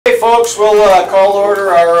folks, we'll call to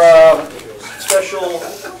order our special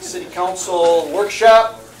City Council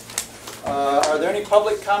workshop. Are there any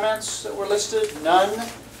public comments that were listed? None.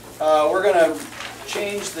 We're going to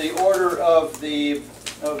change the order of the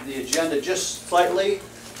agenda just slightly.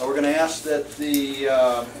 We're going to ask that the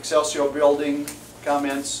Excelsior Building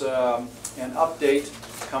comments and update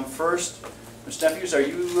come first. Ms. Nephews, are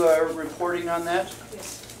you reporting on that?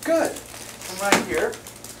 Yes. Good. Come right here.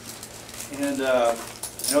 And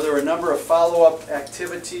I know there were a number of follow-up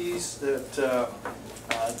activities that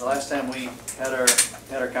the last time we had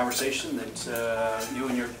our conversation that you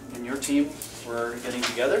and your team were getting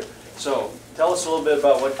together. So tell us a little bit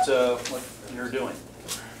about what you're doing.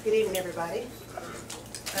 Good evening, everybody.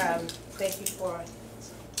 Thank you for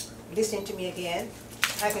listening to me again.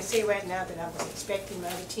 I can say right now that I was expecting my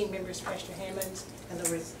other team members, Pastor Hammonds and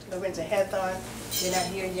Lorenza Hathon. They're not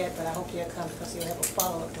here yet, but I hope they'll come because they'll have a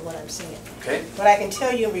follow-up to what I'm saying. Okay. But I can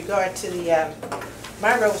tell you in regard to the,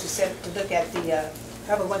 my role was to look at the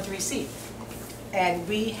 501(c), and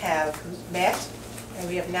we have met, and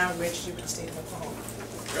we have now registered with the state of Oklahoma.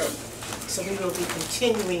 Good. So we will be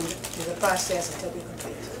continuing the process until we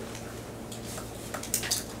complete it.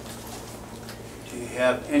 Do you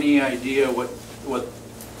have any idea what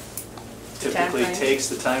typically takes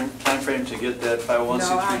the time frame to get that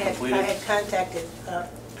 501(c)(3) completed? I had contacted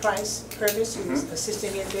Price Purvis, who was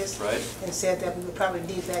assisting me in this, right, and said that we would probably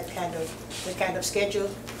need that kind of schedule,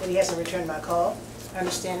 but he hasn't returned my call. I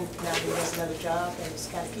understand now he has another job and it's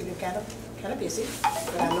kind of keeping kind of busy,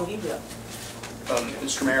 but I know he will.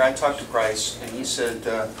 Mr. Mayor, I talked to Price and he said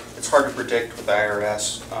it's hard to predict with the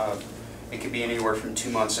IRS. It could be anywhere from 2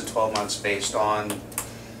 months to 12 months based on,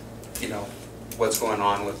 you know, what's going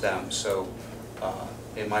on with them. So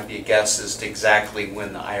it might be a guess as to exactly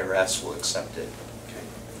when the IRS will accept it. Okay.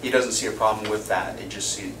 He doesn't see a problem with that. It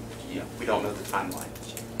just see, you know, we don't know the timeline.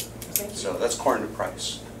 So that's according to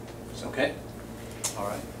Price. So. Okay. All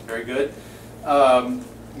right. Very good.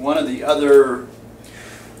 One of the other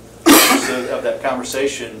of that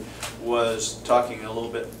conversation was talking a little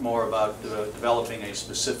bit more about developing a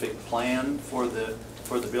specific plan for the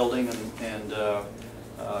building, and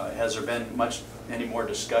has there been any more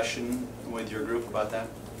discussion with your group about that?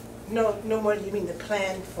 No more. You mean the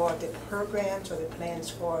plan for the programs or the plans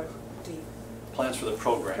for the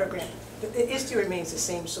program? Program. It still remains the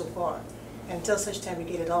same so far. Until such time we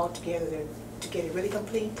get it all together to get it really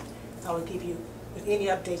complete, I will give you with any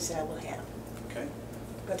updates that I will have. Okay.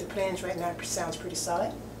 But the plans right now sounds pretty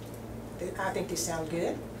solid. I think they sound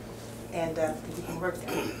good, and we can work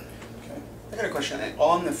them. Okay. I got a question.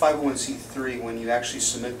 On the 501(c)(3), when you actually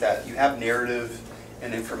submit that, you have narrative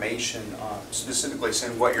and information specifically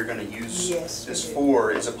saying what you're going to use this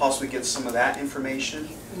for. Is it possible to get some of that information?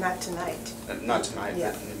 Not tonight. Not tonight,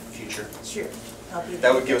 yeah, but in the future. Sure.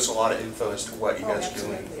 That would give us a lot of info as to what you guys are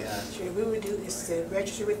doing. Yeah. Sure. We would do is to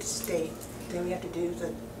register with the state. Then we have to do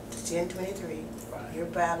the 1023, your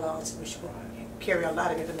bylaws, which will carry a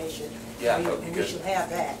lot of information. Yeah, and we should have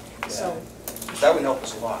that. Yeah. So that would help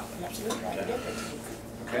us a lot. Absolutely. I can get that to you.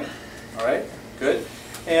 Okay. All right. Good.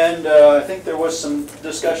 And I think there was some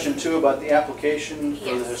discussion too about the application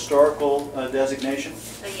for the historical designation.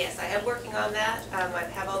 Yes, I am working on that. I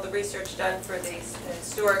have all the research done for the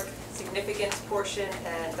historic significance portion,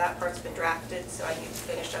 and that part's been drafted, so I need to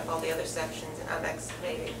finish up all the other sections, and I'm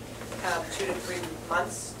estimating 2 to 3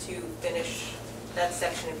 months to finish that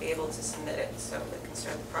section and be able to submit it, so we can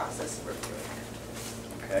start the process of reviewing it.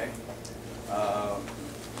 Okay.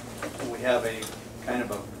 We have a kind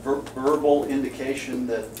of a verbal indication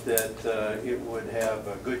that it would have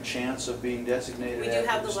a good chance of being designated. We do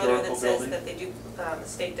have the letter that says that they do. The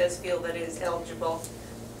state does feel that it is eligible,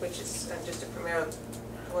 which is just a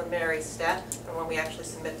preliminary step. And when we actually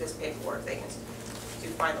submit this paperwork, they can do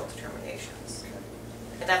final determinations. Okay.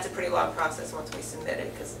 And that's a pretty long process once we submit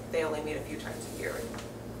it, because they only meet a few times a year, and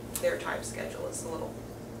their time schedule is a little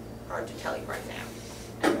hard to tell you right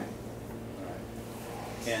now. Okay.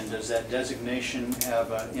 And does that designation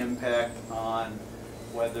have an impact on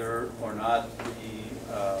whether or not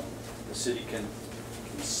the city can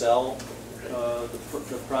sell the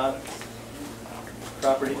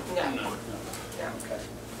property? No. Okay.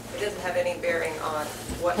 It doesn't have any bearing on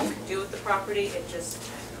what you can do with the property. It just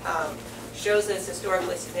shows that it's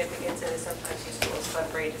historically significant and is sometimes used as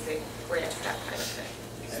fundraising, grant, that kind of thing.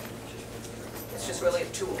 Okay. It's just really a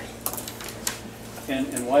tool.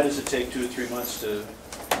 And why does it take 2 or 3 months to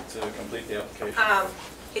complete the application?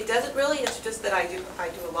 It doesn't really. It's just that I do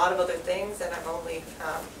a lot of other things, and I only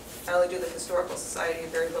do the Historical Society a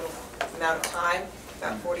very little amount of time,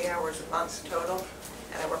 about 40 hours a month total,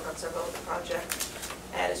 and I work on several other projects.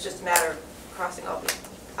 And it's just a matter of crossing all the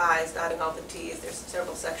I's, dotting all the T's. There's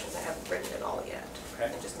several sections I haven't written it all yet.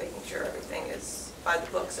 Okay. And just making sure everything is by the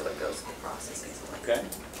book so it goes through the process easily. Okay,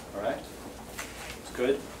 all right. It's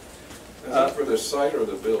good. Is that for the site or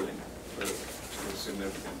the building? For the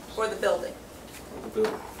significance For the building. of the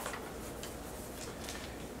building?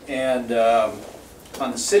 And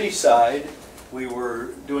on the city side, we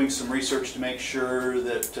were doing some research to make sure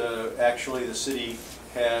that actually the city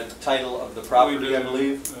had title of the property, I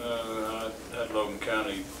believe. I had Logan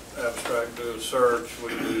County Abstract do a search. We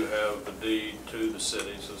do have the deed to the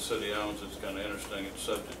city, so the city owns it. It's kind of interesting. It's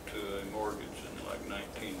subject to a mortgage in like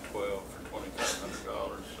 1912 for $2,500.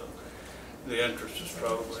 So the interest is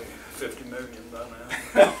probably $50 million by now.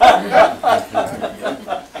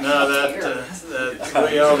 No,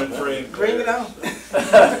 that we own it free and clear. Bring it on.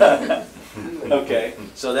 Okay,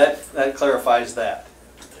 so that clarifies that.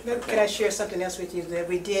 Could I share something else with you that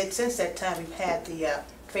we did, since that time, we've had the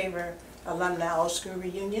Favor Alumni All-School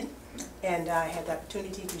Reunion, and I had the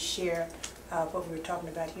opportunity to share what we were talking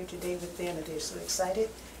about here today with them, and they're so excited,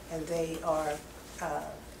 and they are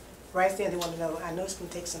right there, they want to know, I know it's going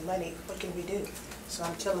to take some money, what can we do? So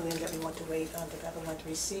I'm telling them that we want to wait on the government to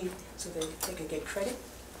receive so that they can get credit,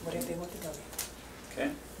 whatever they want to donate.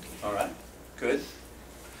 Okay, all right, good.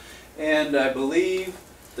 And I believe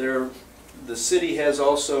the city has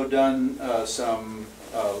also done some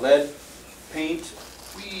lead paint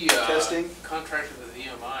We testing. contracted with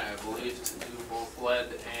EMI, I believe, to do both lead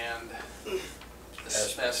and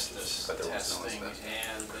asbestos But there was no testing. asbestos.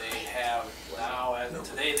 And they have now, and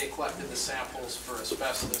today they collected the samples for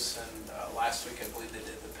asbestos, and last week I believe they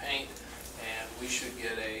did the paint. And we should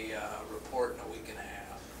get a report in a week and a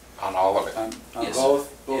half. On all of it? On Yes. both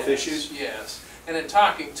Yes, issues? Yes, and in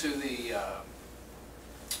talking to the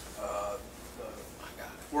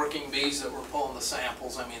working bees that were pulling the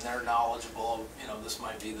samples, I mean, they're knowledgeable, you know, this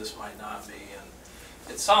might be, this might not be, and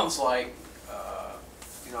it sounds like,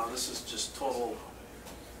 you know, this is just total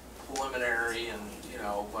preliminary and, you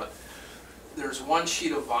know, but there's one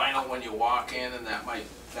sheet of vinyl when you walk in and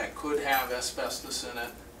that could have asbestos in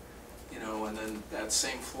it, you know, and then that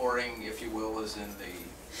same flooring, if you will, is in the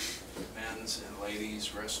men's and ladies'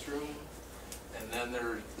 restroom. And then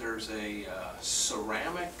there's a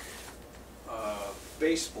ceramic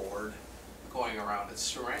baseboard going around. It's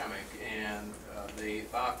ceramic, and they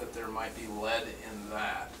thought that there might be lead in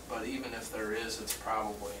that. But even if there is, it's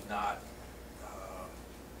probably not.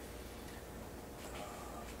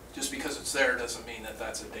 Just because it's there doesn't mean that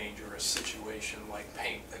that's a dangerous situation like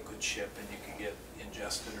paint that could chip and you can get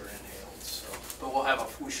ingested or inhaled. So,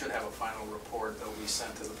 but we should have a final report that we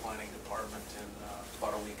sent to the planning department in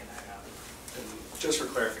about a week and a half. And just for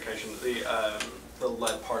clarification, the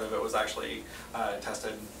lead part of it was actually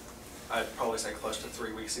tested, I'd probably say close to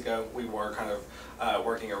 3 weeks ago. We were kind of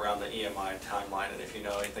working around the EMI timeline, and if you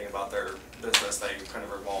know anything about their business, they kind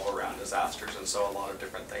of revolve around disasters, and so a lot of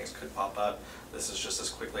different things could pop up. This is just as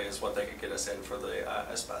quickly as what they could get us in for the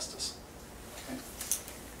asbestos. Okay.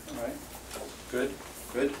 All right, good,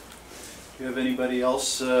 good. Do you have anybody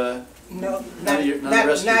else? No, No, none of the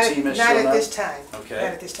rest of your team has not shown at up? this time. Okay.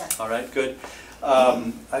 Not at this time. All right, good.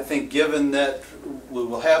 I think given that we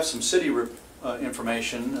will have some city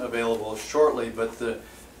information available shortly, but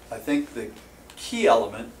I think the key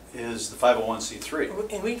element is the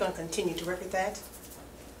 501c3. And we're going to continue to work with that,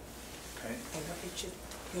 Okay. and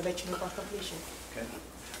we'll let you know upon completion. Okay.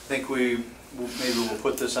 I think maybe we'll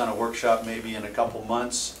put this on a workshop maybe in a couple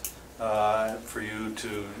months for you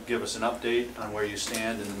to give us an update on where you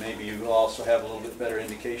stand, and maybe you will also have a little bit better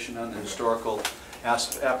indication on the historical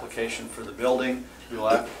application for the building. We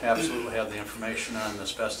will absolutely have the information on the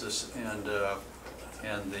asbestos and the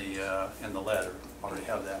lead. Already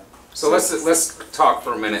have that. So let's talk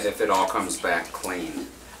for a minute if it all comes back clean.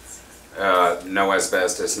 No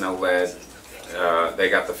asbestos, no lead. They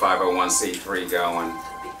got the 501c3 going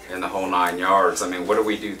in the whole 9 yards. I mean, what do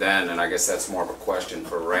we do then? And I guess that's more of a question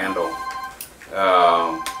for Randall.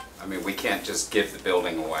 I mean, we can't just give the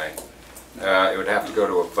building away. It would have to go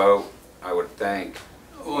to a vote, I would think.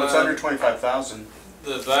 Well, it's under 25,000.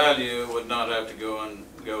 The value would not have to go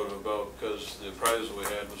to a vote because the appraisal we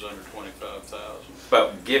had was under 25,000.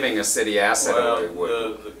 But giving a city asset away would.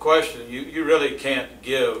 Well, the question, you really can't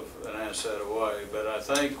give an asset away, but I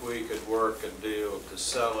think we could work a deal to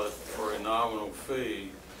sell it for a nominal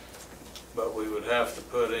fee, but we would have to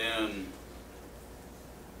put in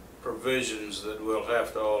provisions that we'll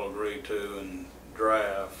have to all agree to and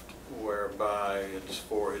draft, whereby it's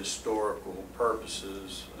for historical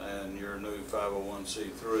purposes, and your new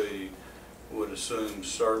 501c3 would assume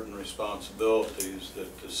certain responsibilities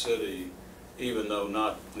that the city, even though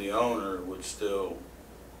not the owner, would still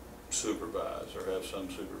supervise or have some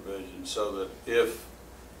supervision, so that if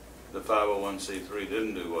the 501c3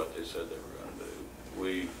 didn't do what they said they were going to do,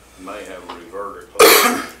 we may have a reverter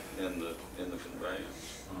clause in the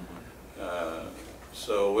conveyance.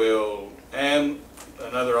 So we'll, and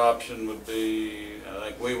another option would be, I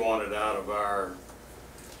think we want it out of our,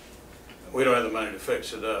 we don't have the money to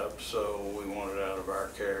fix it up, so we want it out of our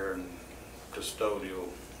care and custodial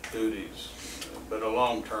duties. But a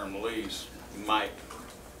long-term lease might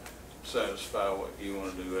satisfy what you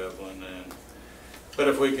want to do, Evelyn. But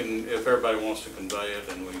if we can, if everybody wants to convey it,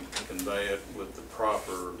 and we convey it with the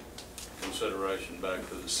proper consideration back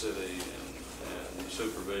to the city and the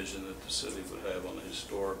supervision that the city would have on the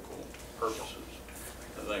historical purposes,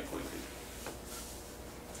 I think we could.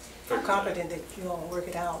 I'm confident that you all work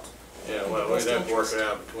it out. Yeah, well, we'd have to work it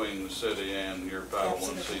out between the city and your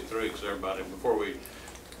 501c3, because everybody, before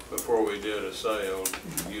we did a sale,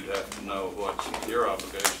 you'd have to know what your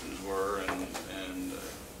obligations were and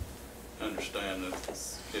understand that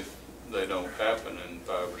if they don't happen in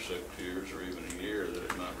 5 or 6 years or even a year, that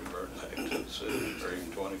it might revert back to the city, or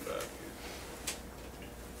even 25 years.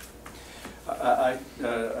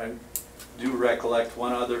 I do recollect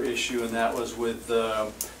one other issue, and that was with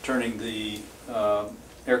turning the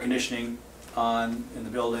air conditioning on in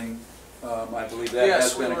the building. I believe that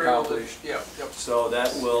has been accomplished. Yep. So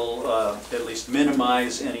that will at least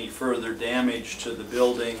minimize any further damage to the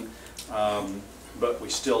building, but we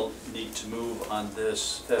still need to move on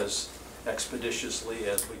this as expeditiously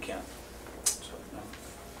as we can. So,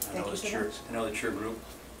 I know that your group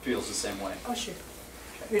feels the same way. Oh, sure.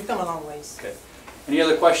 We've come a long ways. Okay. Any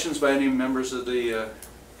other questions by any members of the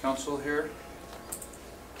council here?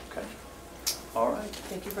 Okay. All right.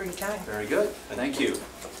 Thank you for your time. Very good. Thank you.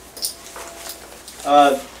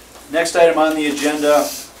 Next item on the agenda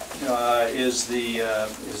is the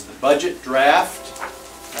budget draft.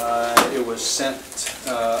 It was sent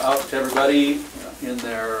out to everybody in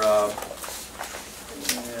their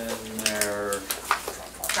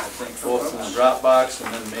I think both in the Dropbox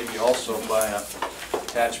and then maybe also by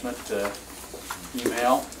attachment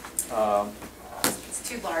email. It's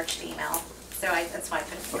too large to email, so that's why I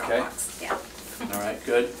put it in the Okay. Dropbox. Yeah. All right,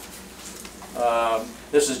 good.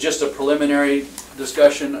 This is just a preliminary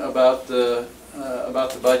discussion about the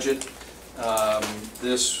budget.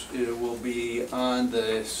 This will be on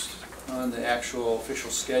the actual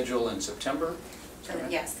official schedule in September. So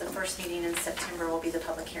yes, the first meeting in September will be the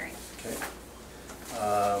public hearing. Okay.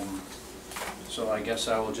 So I guess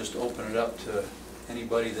I will just open it up to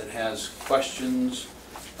anybody that has questions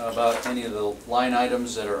about any of the line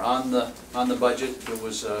items that are on the budget. It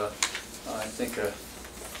was, I think,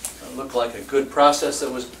 looked like a good process that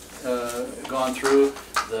was gone through.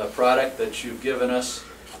 The product that you've given us,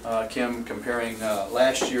 Kim, comparing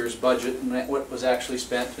last year's budget and what was actually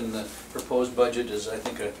spent in the proposed budget is, I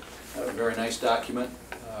think, a very nice document.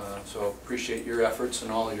 So appreciate your efforts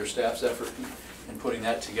and all of your staff's effort in putting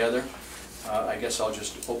that together. I guess I'll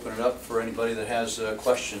just open it up for anybody that has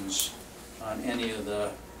questions on any of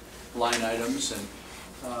the line items,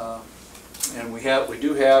 and we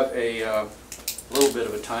do have a little bit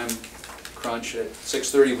of a time crunch. At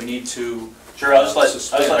 6:30 we need to Sure, I'll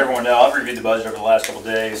just let everyone know. I've reviewed the budget over the last couple of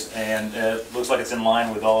days, and it looks like it's in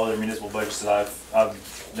line with all other municipal budgets that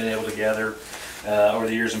I've been able to gather over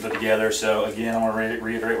the years and put together. So again, I want to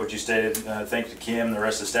reiterate what you stated. Thanks to Kim and the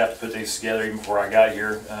rest of the staff to put these together even before I got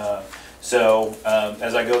here. So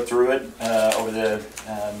as I go through it over the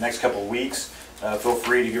next couple of weeks, feel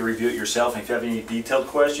free to review it yourself. And if you have any detailed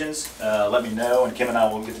questions, let me know, and Kim and I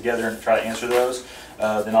will get together and try to answer those.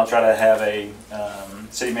 Then I'll try to have a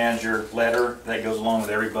city manager letter that goes along with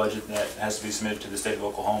every budget that has to be submitted to the state of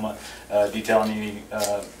Oklahoma, detailing any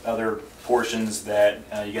other portions that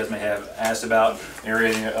you guys may have asked about, or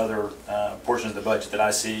any other portions of the budget that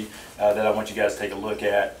I see that I want you guys to take a look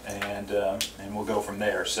at, and we'll go from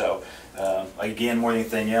there. So again, more than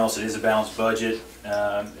anything else, it is a balanced budget,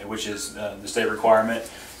 which is the state requirement.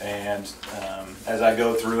 And as I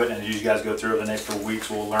go through it, and as you guys go through it the next 4 weeks,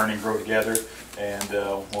 we'll learn and grow together, and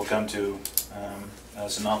we'll come to a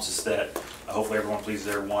synopsis that hopefully everyone pleases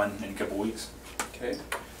everyone in a couple weeks. Okay.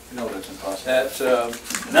 No, that's impossible.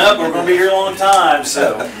 No, we're going to be here a long time,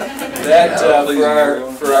 so.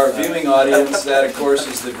 For our viewing audience, that of course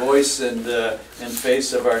is the voice and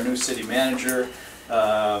face of our new city manager,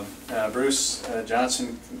 Bruce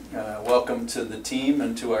Johnson. Welcome to the team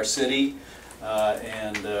and to our city,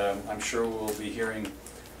 and I'm sure we'll be hearing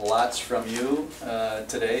lots from you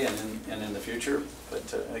today and in the future.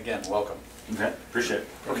 But again, welcome. Okay, appreciate it.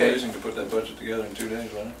 Okay. Amazing to put that budget together in 2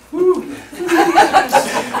 days, wasn't it? Woo!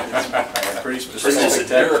 pretty specific.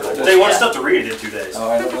 They want stuff to read it in 2 days. Oh,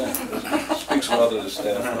 I don't know. It speaks well to the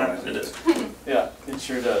staff. It is. Yeah, it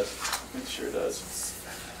sure does. It sure does.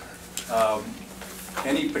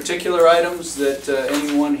 Any particular items that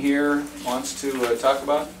anyone here wants to talk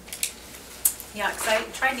about? Yeah, because I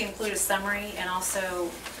tried to include a summary and also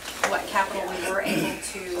what capital we were able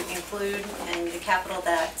to include and the capital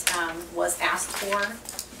that was asked for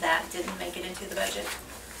that didn't make it into the budget.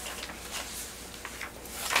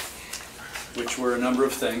 Which were a number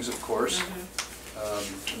of things, of course.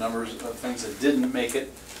 Numbers of things that didn't make it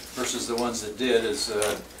versus the ones that did is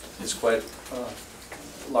quite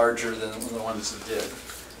larger than the ones that did.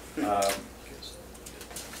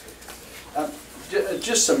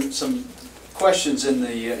 Just some questions in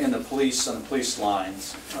the police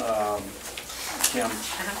lines, Kim.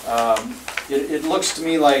 It looks to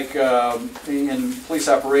me like in police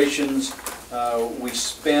operations we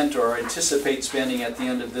spent or anticipate spending at the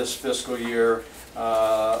end of this fiscal year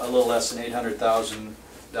a little less than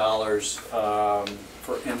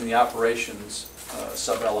 $800,000 in the operations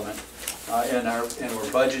sub-element, and we're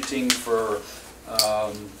budgeting for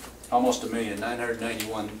almost $1 million,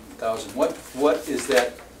 $991,000. What is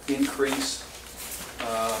that increase?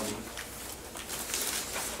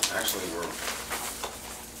 Actually, we're...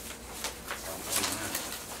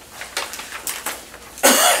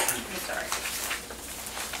 I'm sorry.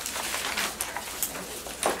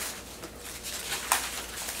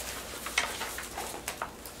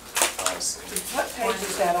 What page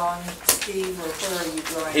is that on, Steve, or where are you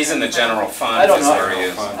going? He's in the general fund. I don't know. There he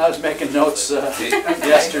is. I was making notes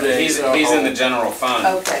yesterday. He's in the general fund.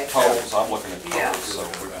 Okay. Totals, I'm looking at Yeah. totals.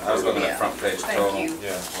 I was looking at front page total. Thank you.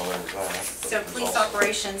 Yeah, well, there's that. So police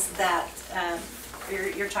operations that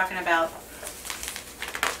you're talking about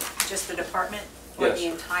just the department or Yes. the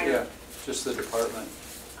entire? Yeah, just the department.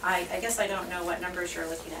 I guess I don't know what numbers you're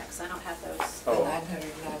looking at because I don't have those. Oh.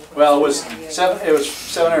 990. Well, it was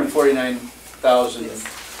 749,000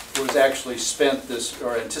 was actually spent this,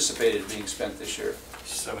 or anticipated being spent this year.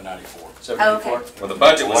 794. 794? Okay. Well, the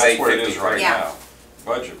budget was That's where it is 853. right Yeah. now.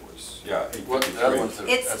 Budget was, yeah, What,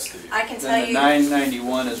 853. It's, I can tell Then the you,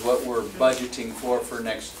 991 is what we're budgeting for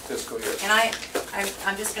next fiscal year. and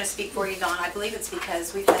I'm just going to speak for you, Don. I believe it's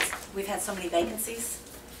because we've had so many vacancies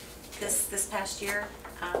this past year,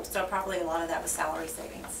 so probably a lot of that was salary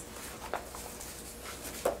savings.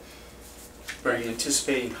 Are you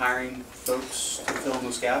anticipating hiring folks to fill in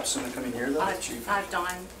those gaps in the coming year, though? I've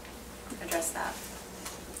Don address that.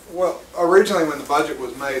 Well, originally when the budget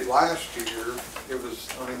was made last year, it was,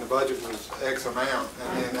 I mean, the budget was X amount.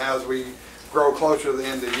 And then as we grow closer to the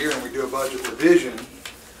end of the year and we do a budget revision,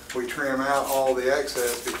 we trim out all the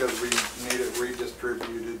excess because we need it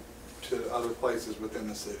redistributed to other places within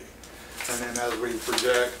the city. And then as we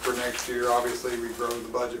project for next year, obviously we grow the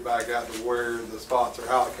budget back out to where the spots are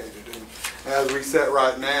allocated. And as we sit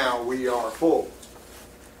right now, we are full.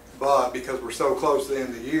 But because we're so close to the end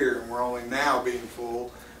of the year and we're only now being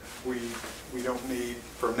full, we don't need,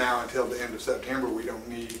 from now until the end of September, we don't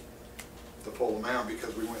need the full amount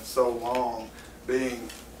because we went so long being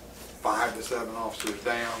 5 to 7 officers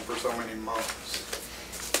down for so many months.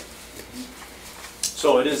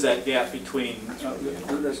 So it is that gap between,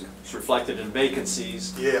 it's reflected in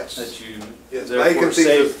vacancies. Yes. That you Yes, therefore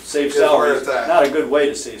vacancies save is where salaries. it's at. Not a good way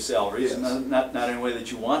to save salaries, Yes. not in a way that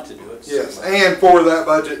you want to do it. Yes, and for that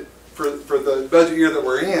budget, for the budget year that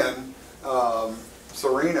we're in,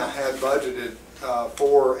 Serena had budgeted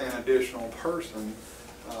for an additional person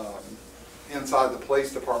inside the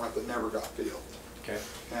police department that never got filled. Okay.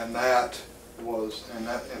 And that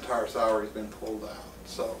entire salary's been pulled out.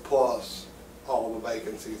 So plus all the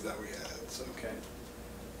vacancies that we had. So. Okay.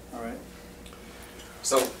 All right.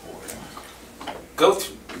 So, go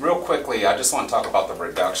through, real quickly, I just want to talk about the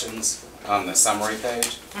reductions on the summary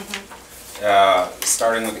page.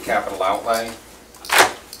 Starting with the capital outlay.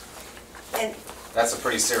 And That's a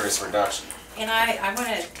pretty serious reduction. I want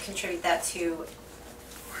to contribute that to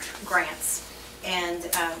grants. And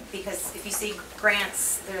because if you see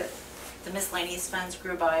grants, the miscellaneous funds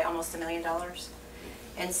grew by almost $1 million.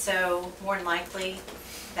 And so more than likely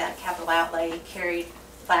that capital outlay carried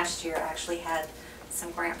last year actually had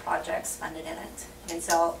some grant projects funded in it. And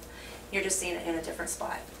so you're just seeing it in a different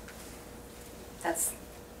spot. That's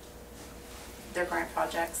their grant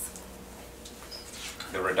projects.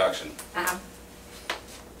 The reduction. And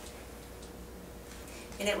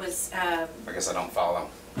it was I guess I don't follow.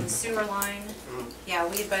 the sewer line. Yeah,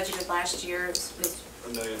 we had budgeted last year, it was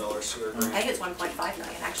 $1 million sewer I grant. think it's 1.5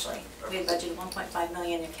 million actually. We had budgeted 1.5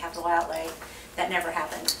 million in capital outlay. That never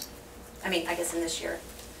happened. I mean, I guess in this year.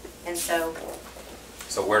 And so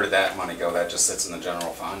So where did that money go? That just sits in the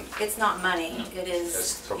general fund? It's not money, it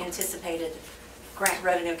is It's- anticipated grant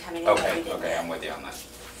revenue coming in that we Okay, didn't okay, get. I'm with you on that.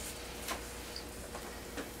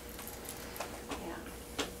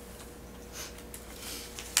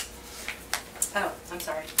 Yeah. Oh, I'm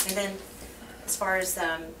sorry. And then, as far as,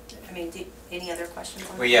 any other questions on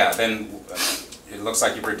that? Well, yeah, then it looks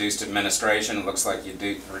like you've reduced administration, it looks like you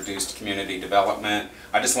reduced community development.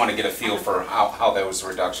 I just want to get a feel for how those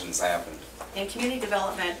reductions happened. In community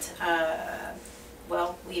development,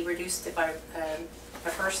 well, we reduced it by a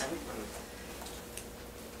person.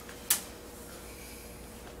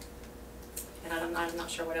 And I'm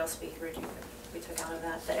not sure what else we took out of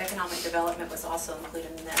that. The economic development was also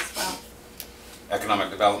included in that as well. Economic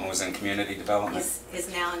development was in community development? Is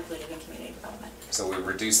now included in community development. So we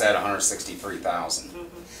reduced that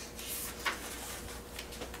 163,000.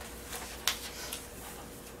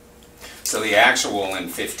 So the actual in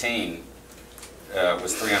 15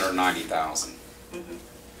 was 390,000.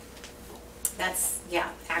 That's,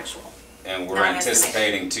 yeah, actual. And we're Not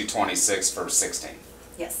anticipating 226 for 16.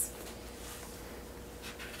 Yes.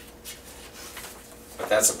 But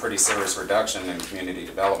that's a pretty serious reduction in community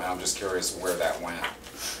development. I'm just curious where that went.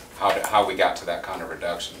 How we got to that kind of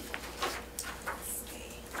reduction.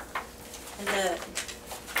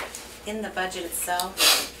 In the budget itself,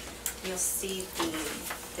 you'll see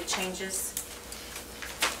the changes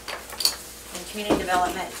in community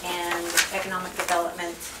development and economic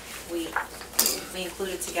development. We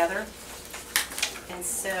included together. And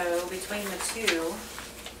so between the two,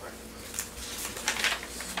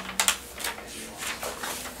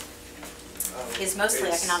 is mostly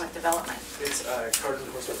economic development. It's code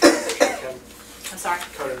enforcement transition, Kim. I'm sorry?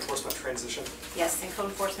 Code enforcement transition. Yes, and code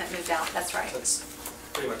enforcement moved out, that's right. That's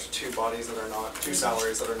pretty much two bodies that are not, two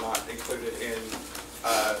salaries that are not included in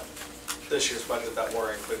this year's budget that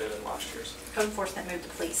were included in last year's. Code enforcement moved to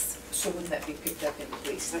police. So wouldn't that be picked up in the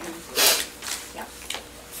police? Yeah.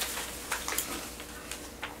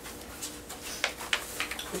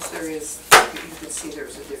 Which there is, you can see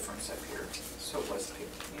there's a difference up here. So it was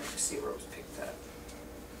picked, you can see where it was picked up.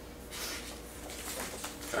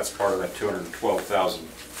 That's part of that 212,000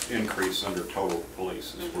 increase under total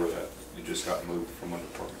police is where that, it just got moved from one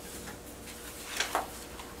department.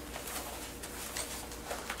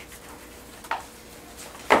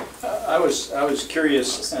 I was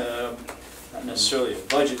curious, not necessarily a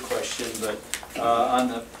budget question, but on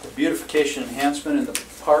the beautification enhancement in the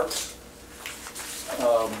parks,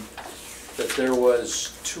 that there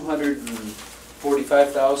was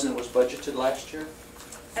 245,000 that was budgeted last year?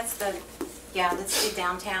 That's the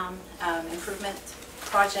downtown improvement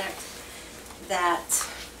project that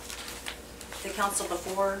the council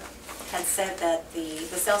before had said that the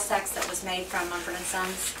sales tax that was made from Mumford &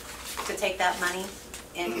 Sons could take that money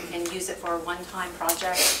and use it for a one-time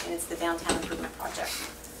project, and it's the downtown improvement project.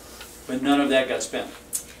 But none of that got spent?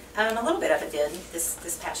 A little bit of it did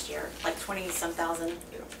this past year, like 20-some thousand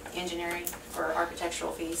engineering or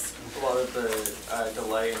architectural fees. A lot of the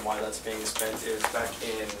delay and why that's being spent is back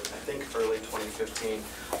in, I think, early 2015,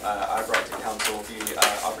 I brought to council the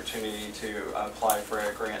opportunity to apply for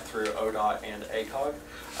a grant through ODOT and ACOG,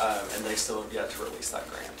 and they still have yet to release that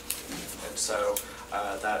grant. And so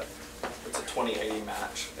it's a 2080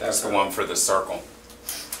 match. That's the one for the circle.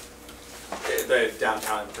 The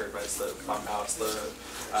downtown improvements, the bump outs, the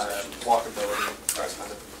walkability, those kind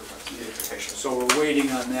of improvements, beautification. So we're waiting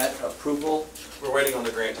on that approval? We're waiting on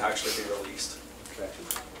the grant to actually be released. Okay.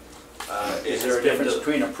 Is there a difference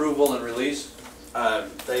between approval and release?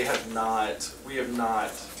 We have not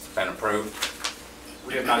Been approved?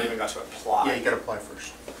 We have not even got to apply. Yeah, you gotta apply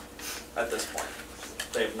first. At this point.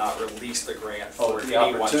 They have not released the grant Oh, for the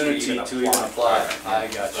anyone opportunity to even to even apply. I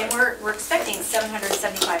got you. And we're expecting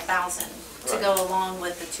 $775,000 to go along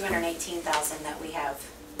with the $218,000 that we have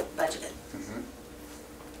budgeted.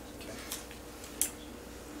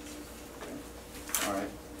 All right.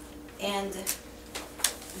 And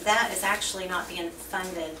that is actually not being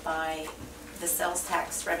funded by the sales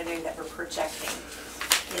tax revenue that we're projecting.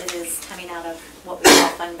 It is coming out of what we call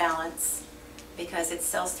fund balance, because it's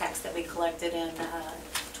sales tax that we collected in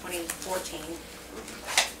 2014,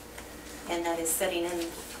 and that is sitting in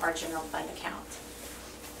our general fund account.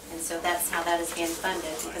 And so that's how that is being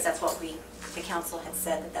funded, because that's what the council had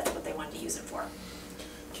said that that's what they wanted to use it for.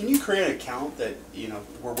 Can you create an account that,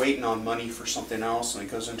 we're waiting on money for something else and it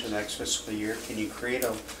goes into the next fiscal year? Can you create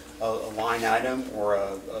a line item or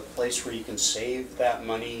a place where you can save that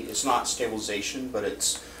money? It's not stabilization, but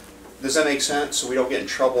does that make sense? So we don't get in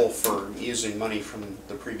trouble for using money from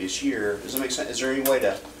the previous year. Does that make sense? Is there any way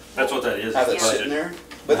to That's what that is. have it sitting there?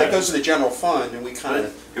 But that goes to the general fund and we kind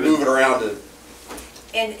of move it around to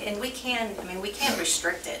And we can, I mean, we can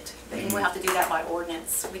restrict it, but we'll have to do that by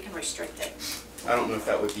ordinance. We can restrict it. I don't know if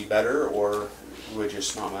that would be better or would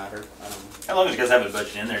just not matter. I don't know. As long as you guys have the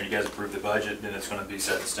budget in there and you guys approve the budget, then it's gonna be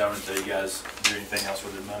set in stone until you guys do anything else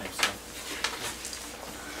with the money, so.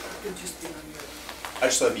 It'd just be on your. I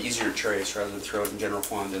just thought it'd be easier to trace rather than throw it in general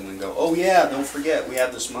fund and then go, oh yeah, don't forget, we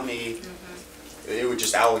have this money. It would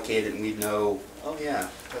just allocate it and we'd know, oh yeah,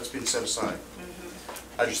 that's been set aside.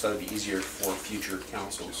 I just thought it'd be easier for future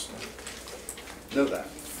councils to know that.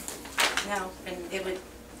 No, and it would,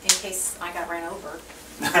 in case I got ran over,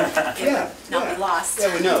 Yeah, not yeah. be lost.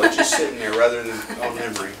 Yeah, we know, it's just sitting there rather than on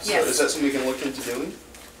memory. So Yes. is that something we can look into doing?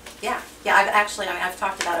 Yeah, I've actually, I mean, I've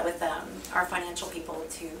talked about it with our financial people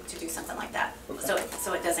to do something like that, Okay. so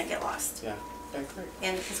it doesn't get lost. Yeah, okay, great.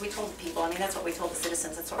 And because we told the people, I mean, that's what we told the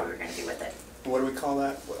citizens, that's what we were gonna do with it. What do we call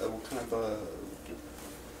that? What kind of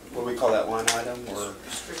what do we call that line item or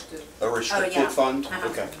Restricted. a restricted fund? Uh-huh.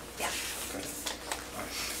 Okay. Yeah. Okay. All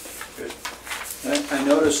right. Good. I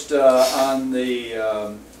noticed on the,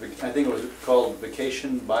 I think it was called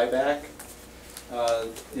vacation buyback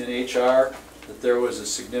in HR, that there was a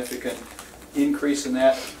significant increase in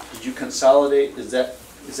that. Did you consolidate, is that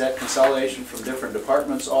consolidation from different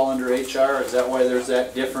departments all under HR? Is that why there's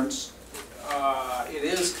that difference? It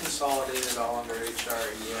is consolidated all under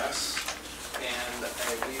HR, yes. And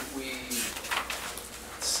we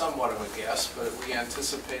somewhat of a guess, but we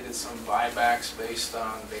anticipated some buybacks based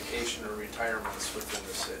on vacation or retirements within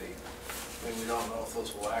the city. I mean, we don't know if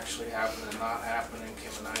those will actually happen and not happen, and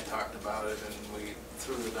Kim and I talked about it, and we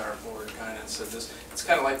threw the dartboard kind of and said this. It's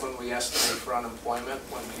kind of like when we estimate for unemployment,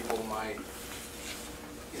 when people might,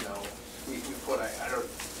 you know, we put, I don't,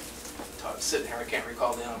 sitting here, I can't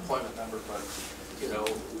recall the unemployment number, but, you know,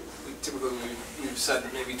 typically we've said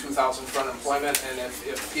maybe 2,000 for unemployment, and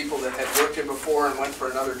if people that had worked here before and went for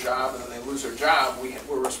another job and then they lose their job,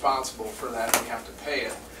 we're responsible for that and we have to pay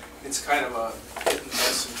it. It's kind of a hit and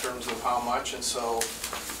miss in terms of how much, and so,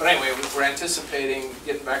 but anyway, we're anticipating,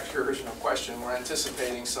 getting back to your original question, we're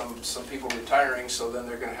anticipating some people retiring, so then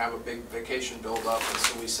they're going to have a big vacation build up, and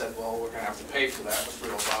so we said, well, we're going to have to pay for that with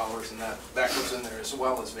real dollars, and that goes in there as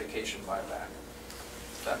well as vacation buyback.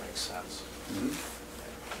 If that makes sense. Mm-hmm.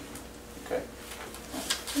 Okay.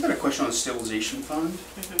 I've got a question on the stabilization fund.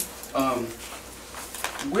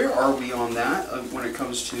 Where are we on that when it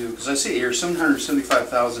comes to, because I see here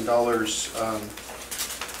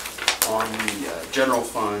 $775,000 on the general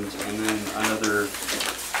fund, and then another,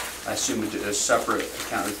 I assume a separate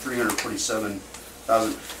account of $347,000.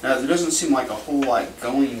 Now, there doesn't seem like a whole lot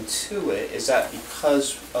going to it. Is that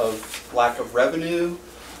because of lack of revenue?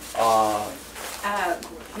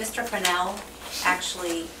 Mr. Fennell,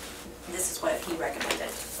 actually, this is what he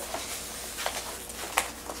recommended.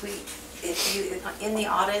 If you, in the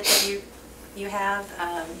audit that you have,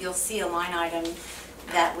 you'll see a line item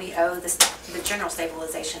that we owe the General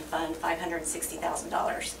Stabilization Fund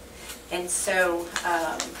 $560,000. And so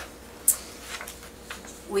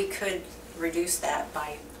we could reduce that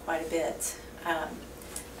by quite a bit.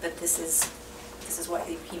 But this is what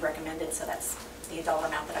he recommended, so that's the dollar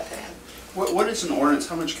amount that I put in. What is an ordinance?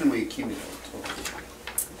 How much can we accumulate totally?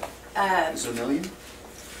 Is it $1 million?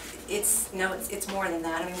 It's more than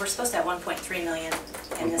that. I mean, we're supposed to have 1.3 million.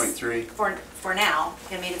 1.3? For now.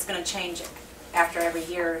 I mean, it's going to change after every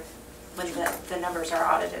year when the numbers are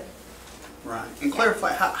audited. Right. And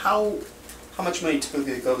clarify, how much money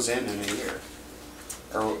typically goes in a year?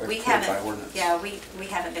 Or we haven't, ordinance? Yeah, we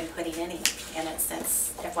haven't been putting any in it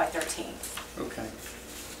since FY13. Okay.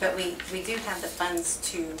 But we do have the funds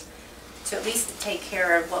to at least take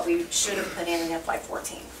care of what we should have put in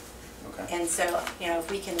FY14. Okay. And so, you know, if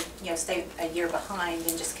we can, you know, stay a year behind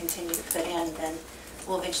and just continue to put in, then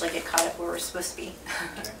we'll eventually get caught up where we're supposed to be.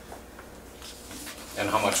 Okay. And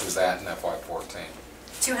how much was that in FY14?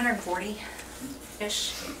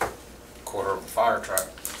 240-ish. Quarter of a fire truck.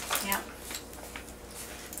 Yeah.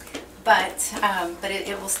 But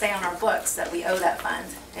it will stay on our books that we owe that fund,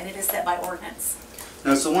 and it is set by ordinance.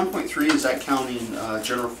 Now, so 1.3, is that counting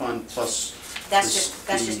general fund plus? That's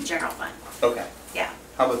just general fund. Okay. Yeah.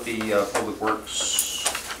 How about the public works?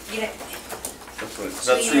 You know, because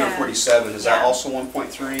that's 347. Is that also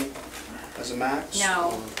 1.3 as a max?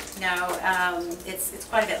 No, it's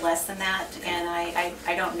quite a bit less than that, and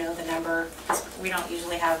I don't know the number because we don't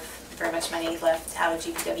usually have very much money left out of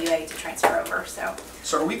GPWA to transfer over. So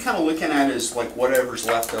are we kind of looking at it as like whatever's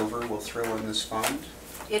left over we'll throw in this fund?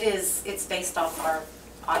 It's based off our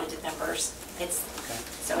audited numbers.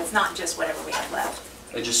 So it's not just whatever we have left.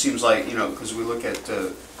 It just seems like, you know, because we look at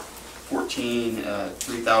 14,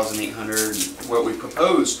 3,800. What we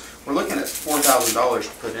propose, we're looking at $4,000 to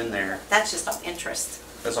put in there. That's just off interest.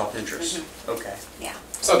 That's off interest. Okay. Yeah.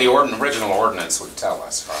 So the original ordinance would tell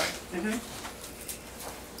us, right?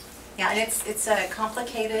 Yeah, and it's a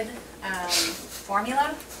complicated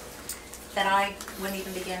formula that I wouldn't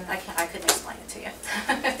even begin, I couldn't explain it to you.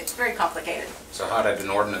 It's very complicated. So how did an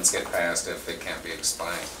ordinance get passed if it can't be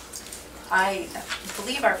explained? I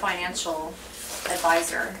believe our financial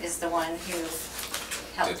advisor is the one who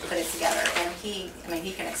helped put it together, and he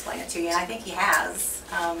can explain it to you, and I think he has.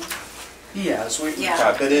 Yes, we Yeah.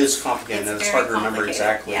 talked. It is complicated. It's It's very hard to remember complicated,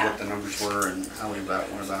 exactly yeah. what the numbers were and how we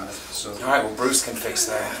went about it. So. All right, well, Bruce can fix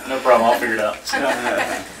that. No problem, I'll figure it out.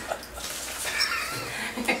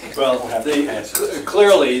 Well,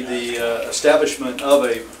 clearly, the establishment of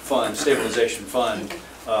a fund, stabilization fund,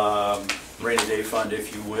 rainy day fund,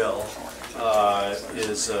 if you will,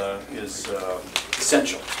 is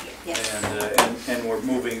essential. Yes. And we're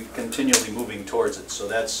continually moving towards it, so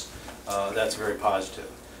that's very positive.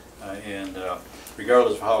 And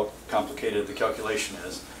regardless of how complicated the calculation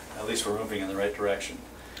is, at least we're moving in the right direction.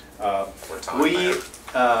 We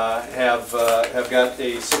have got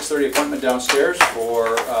a 6:30 appointment downstairs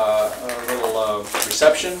for a little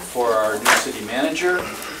reception for our new city manager.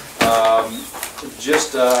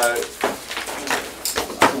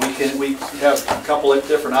 We have a couple of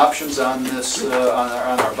different options on this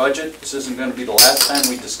on our budget. This isn't going to be the last time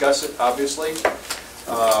we discuss it, obviously.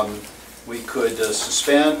 We could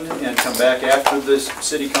suspend and come back after this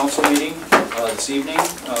city council meeting this evening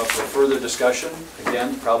for further discussion.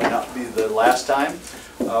 Again, probably not be the last time.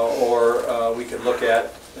 Or we could look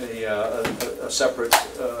at a separate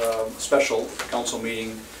special council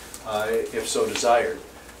meeting if so desired.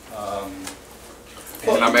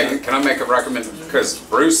 Can I make a recommendation? Because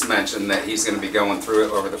Bruce mentioned that he's going to be going through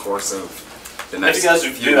it over the course of the next If you guys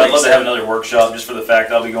few do, I'd love weeks. to have another workshop just for the fact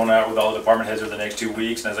I'll be going out with all the department heads over the next 2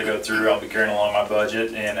 weeks, and as I go through, I'll be carrying along my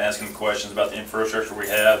budget and asking them questions about the infrastructure we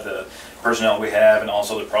have, the personnel we have, and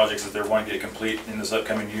also the projects that they're wanting to get complete in this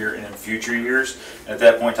upcoming year and in future years. And at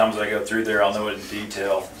that point in time, as I go through there, I'll know it in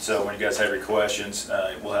detail. So when you guys have your questions,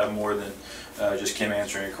 we'll have more than just Kim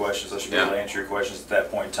answering your questions. I should be able to answer your questions at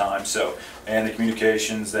that point in time. So, and the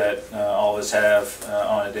communications that all of us have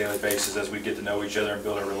on a daily basis as we get to know each other and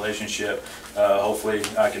build a relationship, hopefully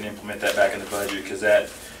I can implement that back in the budget, because that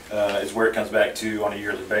is where it comes back to on a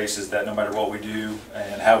yearly basis, that no matter what we do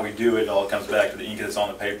and how we do it, all comes back to the ink that's on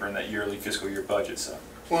the paper in that yearly fiscal year budget. So.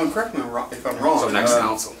 Well, and correct me if I'm wrong. So next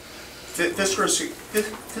council.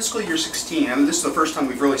 Fiscal year 16, I mean, this is the first time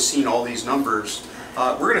we've really seen all these numbers.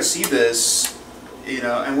 We're going to see this,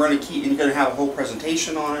 and we're going to keep, and you're going to have a whole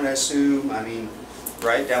presentation on it, I assume, I mean,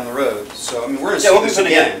 right, down the road. So, I mean, we're going to see this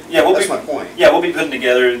again. That's my point. Yeah, we'll be putting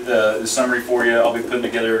together the summary for you. I'll be putting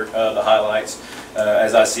together the highlights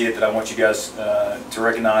as I see it that I want you guys to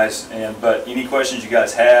recognize. But any questions you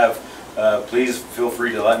guys have, please feel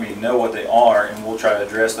free to let me know what they are, and we'll try to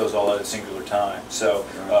address those all at a singular time. So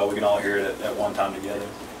we can all hear it at one time together.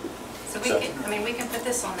 So we can put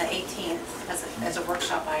this on the 18th as a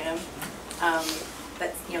workshop item,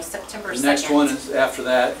 but September 2nd. The next one is after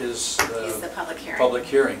that is the public hearing. Public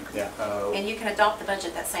hearing. Yeah. And you can adopt the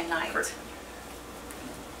budget that same night. Correct.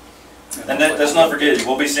 And let's not forget,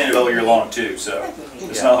 we'll be seeing it all year long too, so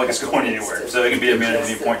it's not like it's going anywhere. So it can be amended at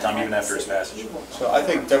any point in time, even after its passage. So I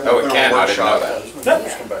think definitely put on a workshop. I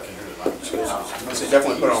say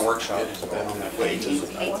definitely put on a workshop then on that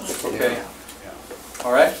 18th. Okay.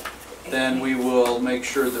 All right. Then we will make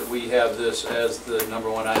sure that we have this as the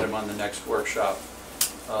 #1 item on the next workshop,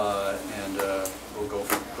 and we'll go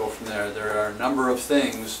from there. There are a number of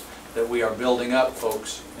things that we are building up,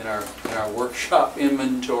 folks, in our workshop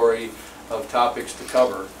inventory of topics to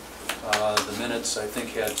cover. The minutes, I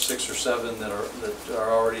think, had 6 or 7 that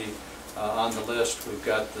are already on the list. We've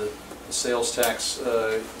got the sales tax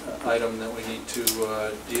item that we need to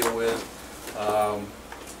deal with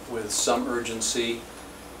some urgency.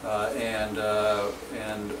 And a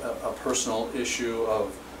personal issue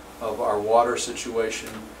of our water situation,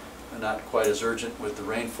 not quite as urgent with the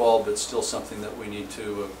rainfall, but still something that we need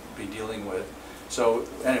to be dealing with. So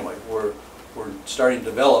anyway, we're starting to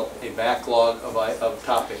develop a backlog of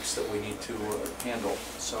topics that we need to handle.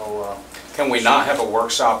 So can we not have a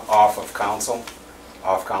workshop off council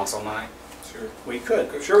night? Sure. We could.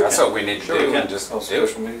 Sure. That's what we need to do. And just do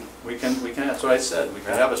it. We can. That's what I said. We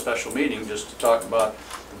can have a special meeting just to talk about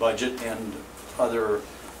the budget and other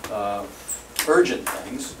urgent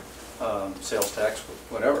things, sales tax,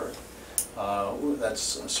 whatever.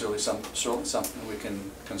 That's certainly something we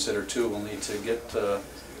can consider too. We'll need to get a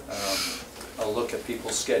look at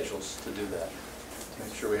people's schedules to do that.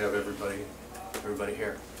 make sure we have everybody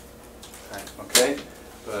here. Okay?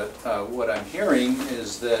 But what I'm hearing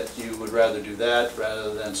is that you would rather do that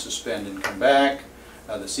rather than suspend and come back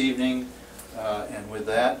this evening. And with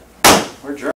that, we're adjourned.